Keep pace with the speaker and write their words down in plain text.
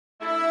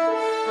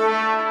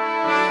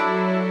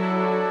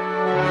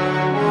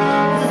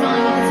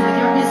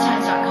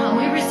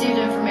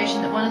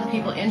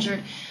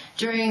injured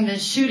during the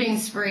shooting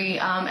spree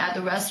at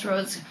the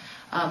Westroads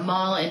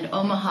Mall in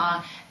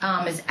Omaha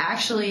is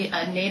actually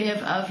a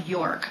native of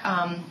York.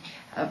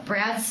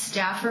 Brad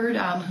Stafford,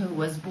 who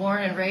was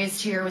born and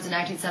raised here, was a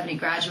 1970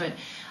 graduate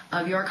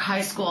of York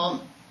High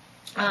School,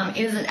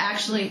 is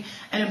actually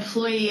an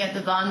employee at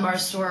the Von Mar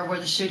store where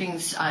the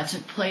shootings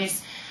took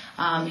place.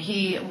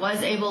 He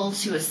was able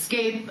to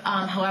escape,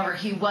 however,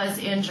 he was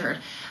injured.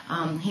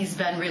 He's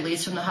been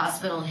released from the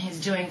hospital and he's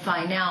doing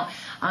fine now.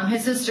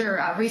 His sister,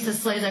 Risa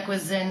Slazak,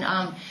 was in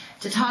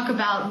to talk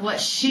about what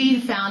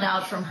she found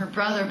out from her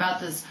brother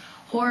about this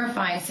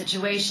horrifying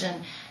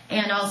situation,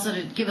 and also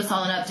to give us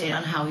all an update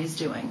on how he's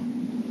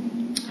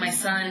doing. My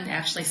son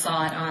actually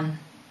saw it on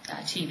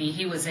TV.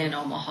 He was in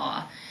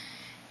Omaha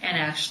and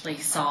actually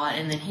saw it,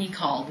 and then he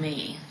called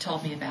me,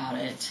 told me about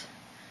it.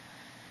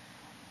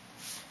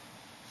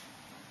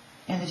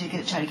 And did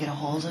you try to get a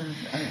hold of him?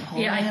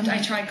 Yeah,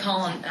 I tried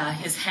calling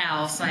his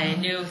house. I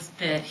knew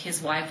that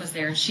his wife was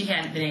there, and she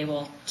hadn't been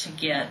able to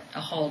get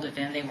a hold of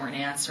him. They weren't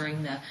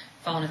answering the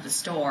phone at the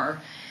store.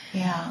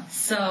 Yeah.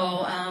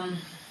 So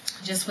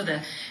just with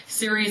a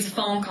series of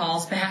phone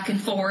calls back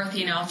and forth,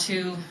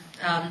 to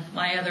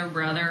my other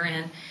brother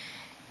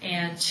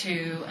and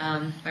to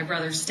my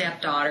brother's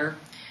stepdaughter,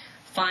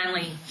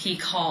 finally he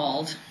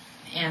called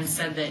and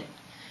said that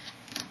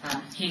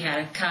he had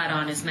a cut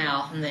on his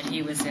mouth and that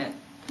he was at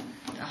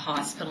the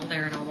hospital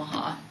there in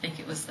Omaha. I think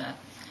it was the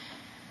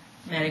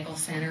medical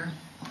center.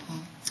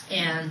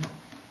 And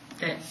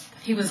that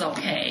he was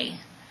okay.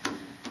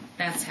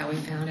 That's how we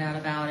found out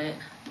about it.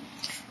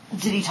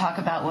 Did he talk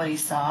about what he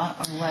saw,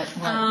 or what?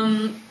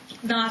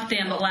 Not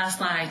then, but last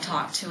night I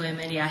talked to him,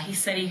 and yeah, he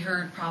said he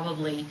heard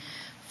probably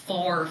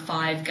 4 or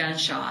 5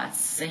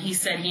 gunshots. And he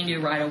said he knew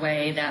right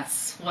away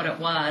that's what it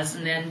was,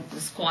 and then it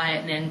was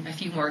quiet, and then a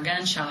few more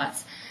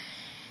gunshots.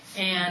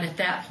 And at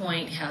that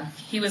point,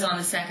 he was on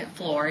the 2nd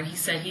floor, and he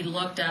said he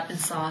looked up and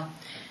saw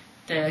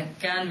the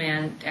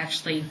gunman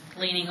actually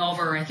leaning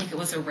over, I think it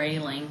was a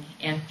railing,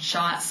 and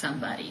shot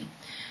somebody.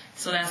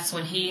 So that's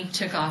when he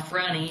took off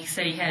running. He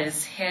said he had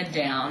his head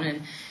down,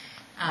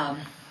 and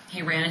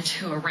he ran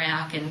into a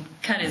rack and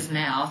cut his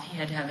mouth. He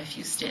had to have a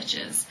few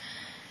stitches.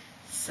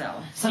 So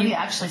he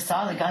actually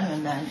saw the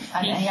gunman then?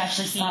 He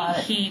actually saw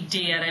it? He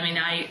did. I mean,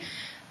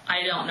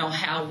 I don't know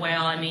how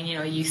well. I mean,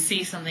 you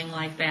see something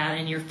like that,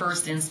 and your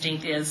first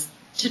instinct is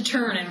to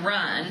turn and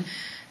run.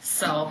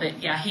 So,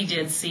 but yeah, he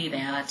did see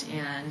that,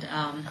 and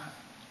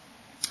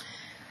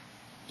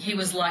he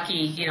was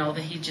lucky, that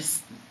he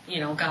just,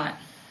 got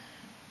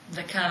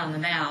the cut on the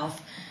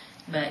mouth,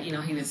 but,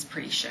 he was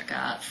pretty shook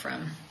up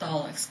from the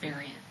whole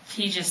experience.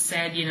 He just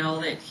said,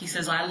 that he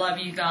says, "I love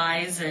you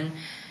guys," and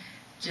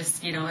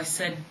just, I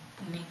said,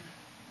 he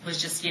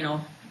was just,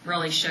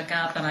 really shook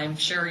up, and I'm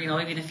sure,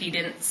 even if he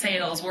didn't say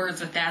those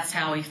words, that that's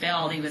how he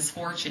felt. He was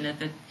fortunate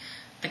that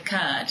the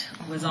cut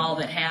was all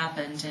that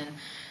happened, and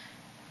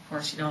of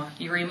course,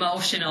 your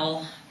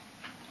emotional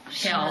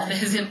health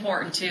is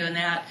important too, and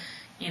that,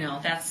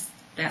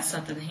 that's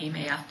something that he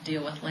may have to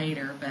deal with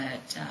later,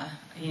 but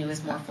he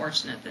was more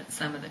fortunate than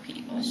some of the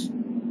people.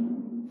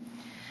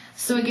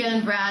 So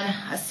again,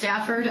 Brad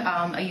Stafford,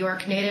 a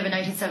York native and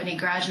 1970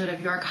 graduate of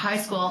York High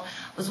School,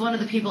 was one of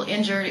the people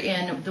injured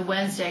in the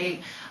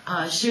Wednesday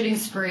shooting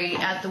spree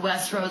at the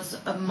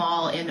Westroads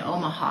Mall in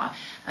Omaha.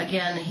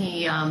 Again,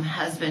 he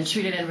has been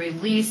treated and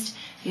released.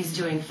 He's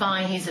doing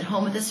fine. He's at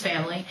home with his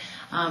family.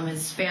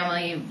 His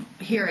family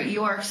here at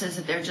York says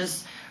that they're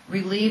just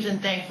relieved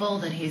and thankful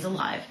that he's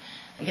alive.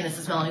 Again, this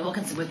is Melanie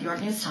Wilkinson with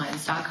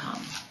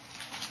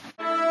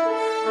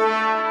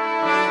YorkNewsTimes.com.